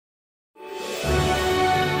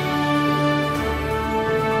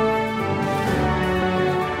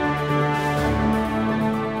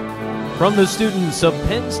From the students of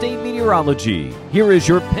Penn State Meteorology, here is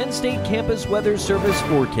your Penn State Campus Weather Service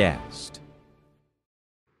forecast.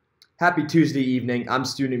 Happy Tuesday evening. I'm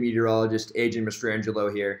student meteorologist Adrian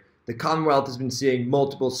Mastrangelo here. The Commonwealth has been seeing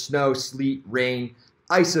multiple snow, sleet, rain,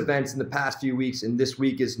 ice events in the past few weeks, and this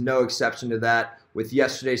week is no exception to that, with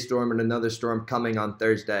yesterday's storm and another storm coming on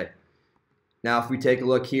Thursday. Now, if we take a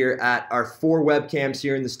look here at our 4 webcams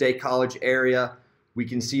here in the State College area, we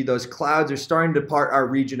can see those clouds are starting to depart our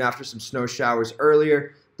region after some snow showers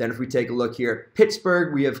earlier. Then if we take a look here at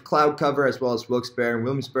Pittsburgh, we have cloud cover as well as Wilkes-Barre and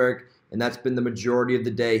Williamsburg, and that's been the majority of the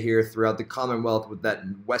day here throughout the Commonwealth with that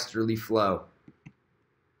westerly flow.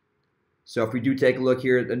 So if we do take a look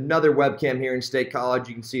here at another webcam here in State College,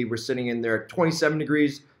 you can see we're sitting in there at 27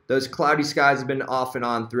 degrees. Those cloudy skies have been off and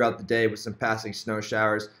on throughout the day with some passing snow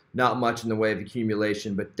showers. Not much in the way of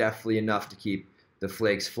accumulation, but definitely enough to keep the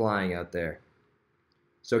flakes flying out there.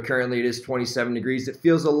 So currently it is 27 degrees. It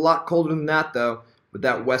feels a lot colder than that though, with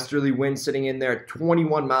that westerly wind sitting in there at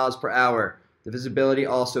 21 miles per hour. The visibility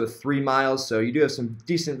also 3 miles, so you do have some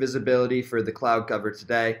decent visibility for the cloud cover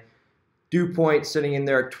today. Dew point sitting in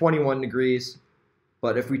there at 21 degrees.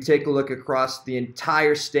 But if we take a look across the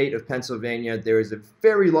entire state of Pennsylvania, there is a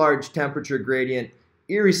very large temperature gradient.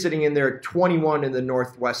 Erie sitting in there at 21 in the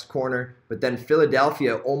northwest corner, but then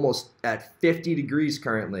Philadelphia almost at 50 degrees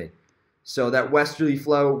currently. So that westerly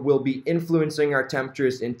flow will be influencing our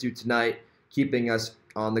temperatures into tonight, keeping us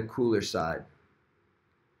on the cooler side.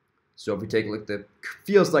 So if we take a look at the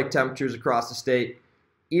feels like temperatures across the state,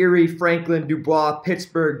 Erie, Franklin, Dubois,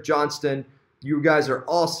 Pittsburgh, Johnston, you guys are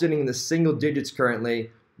all sitting in the single digits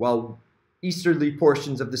currently, while easterly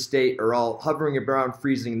portions of the state are all hovering around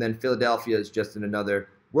freezing, and then Philadelphia is just in another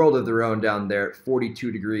world of their own down there at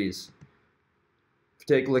 42 degrees. If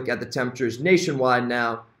we take a look at the temperatures nationwide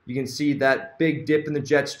now, you can see that big dip in the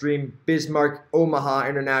jet stream. Bismarck, Omaha,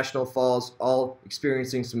 International Falls, all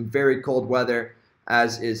experiencing some very cold weather,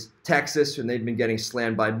 as is Texas, and they've been getting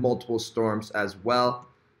slammed by multiple storms as well.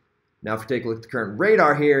 Now, if we take a look at the current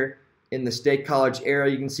radar here in the State College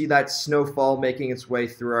area, you can see that snowfall making its way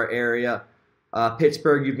through our area.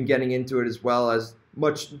 Pittsburgh, you've been getting into it as well, as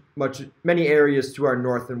many areas to our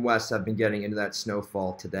north and west have been getting into that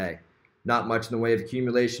snowfall today. Not much in the way of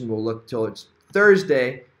accumulation. We'll look till it's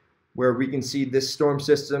Thursday, where we can see this storm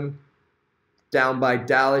system down by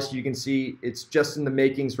Dallas. You can see it's just in the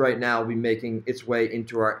makings right now. It'll be making its way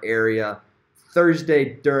into our area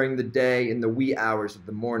Thursday during the day in the wee hours of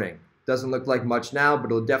the morning. Doesn't look like much now, but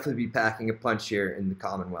it'll definitely be packing a punch here in the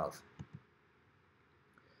Commonwealth.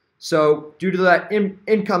 So due to that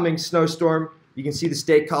incoming snowstorm, you can see the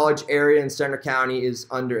State College area in Center County is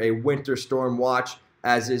under a winter storm watch,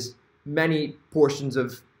 as is many portions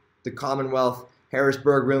of the Commonwealth.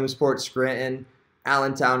 Harrisburg, Williamsport, Scranton,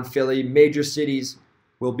 Allentown, Philly, major cities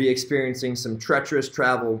will be experiencing some treacherous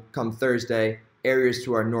travel come Thursday. Areas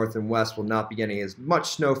to our north and west will not be getting as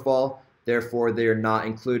much snowfall, therefore they are not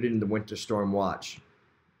included in the winter storm watch.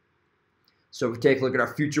 So if we take a look at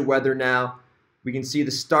our future weather now, we can see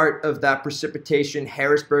the start of that precipitation.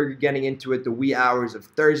 Harrisburg getting into it the wee hours of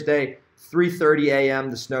Thursday, 3:30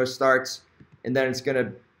 a.m. the snow starts, and then it's going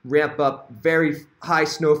to ramp up very high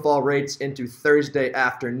snowfall rates into Thursday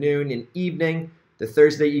afternoon and evening. The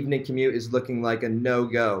Thursday evening commute is looking like a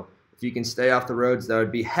no-go. If you can stay off the roads, that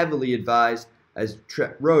would be heavily advised, as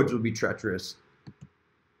roads will be treacherous.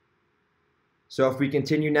 So if we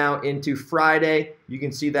continue now into Friday, you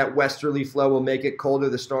can see that westerly flow will make it colder.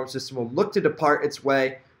 The storm system will look to depart its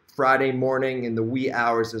way Friday morning in the wee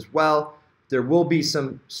hours as well. There will be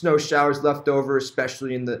some snow showers left over,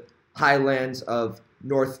 especially in the highlands of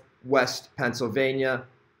northwest Pennsylvania,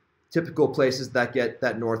 typical places that get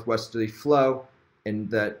that northwesterly flow and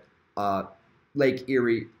that Lake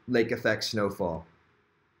Erie lake effect snowfall.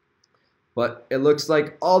 But it looks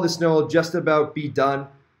like all the snow will just about be done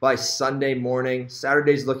by Sunday morning.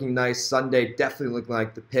 Saturday's looking nice. Sunday definitely looking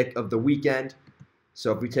like the pick of the weekend.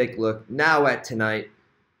 So if we take a look now at tonight,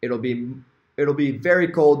 it'll be very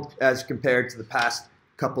cold as compared to the past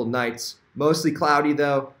couple nights. Mostly cloudy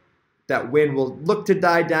though. That wind will look to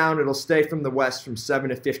die down. It'll stay from the west from 7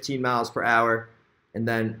 to 15 miles per hour. And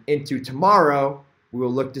then into tomorrow, we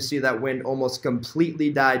will look to see that wind almost completely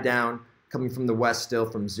die down, coming from the west still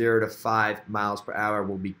from 0 to 5 miles per hour.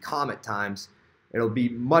 Will be calm at times. It'll be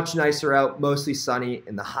much nicer out, mostly sunny,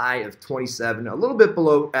 in the high of 27, a little bit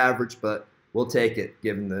below average, but we'll take it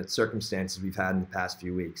given the circumstances we've had in the past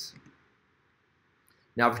few weeks.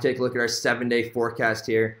 Now if we take a look at our 7-day forecast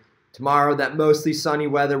here, tomorrow that mostly sunny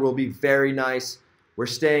weather will be very nice. We're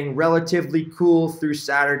staying relatively cool through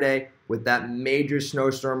Saturday with that major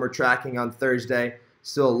snowstorm we're tracking on Thursday.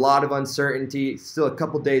 Still a lot of uncertainty, still a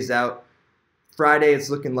couple days out. Friday, it's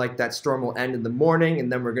looking like that storm will end in the morning,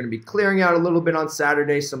 and then we're going to be clearing out a little bit on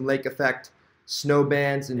Saturday. Some lake effect snow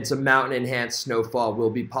bands and some mountain-enhanced snowfall will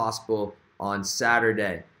be possible on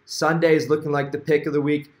Saturday. Sunday is looking like the pick of the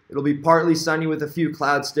week. It'll be partly sunny with a few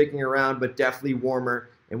clouds sticking around, but definitely warmer,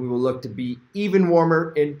 and we will look to be even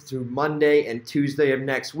warmer into Monday and Tuesday of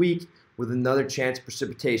next week with another chance of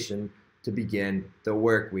precipitation to begin the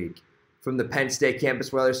work week. From the Penn State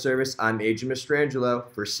Campus Weather Service, I'm Adrian Mastrangelo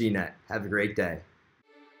for CNET. Have a great day.